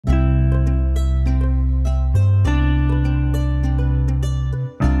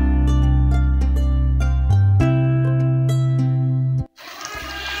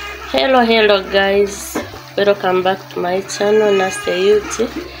Hello guys, welcome back to my channel Nasta Youth.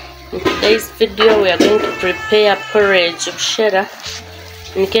 In today's video we are going to prepare porridge bushera.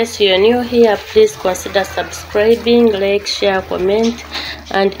 In case you are new here, please consider subscribing, like, share, comment,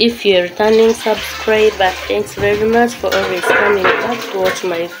 and if you are a returning subscriber, thanks very much for always coming back to watch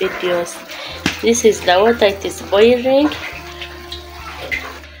my videos. This is the water, it is boiling,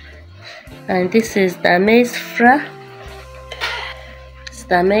 and this is the maize flour.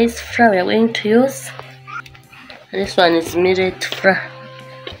 The maize flour we are going to use. This one is millet flour.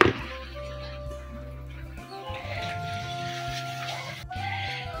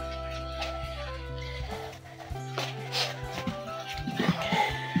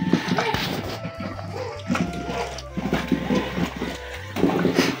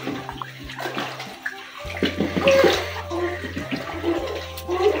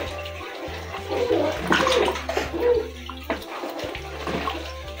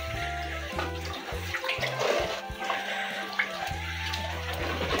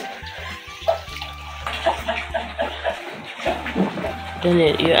 Then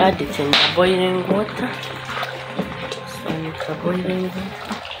you add it in the boiling water. So it's a boiling water.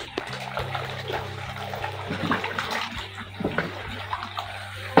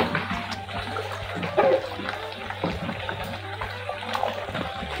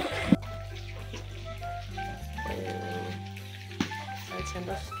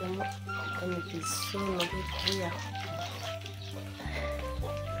 And it is soon a bit clear.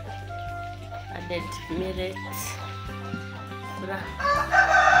 Added millet.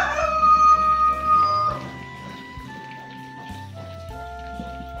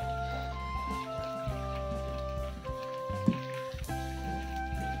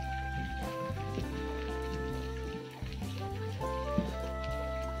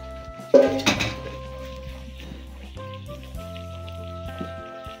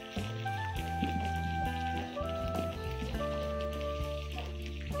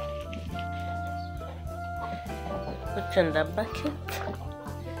 Put in the bucket.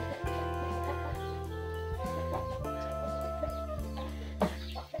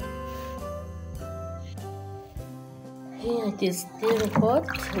 Here it is still hot.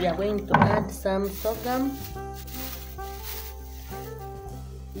 We are going to add some sorghum.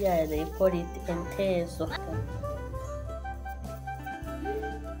 Yeah, they call it entire sorghum.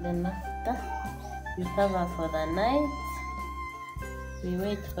 Then after we cover for the night. We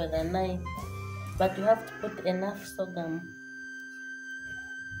wait for the night. But you have to put enough sorghum.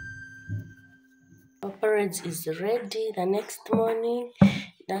 Our porridge is ready. The next morning,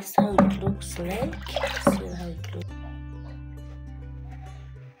 that's how it looks like. See how it looks.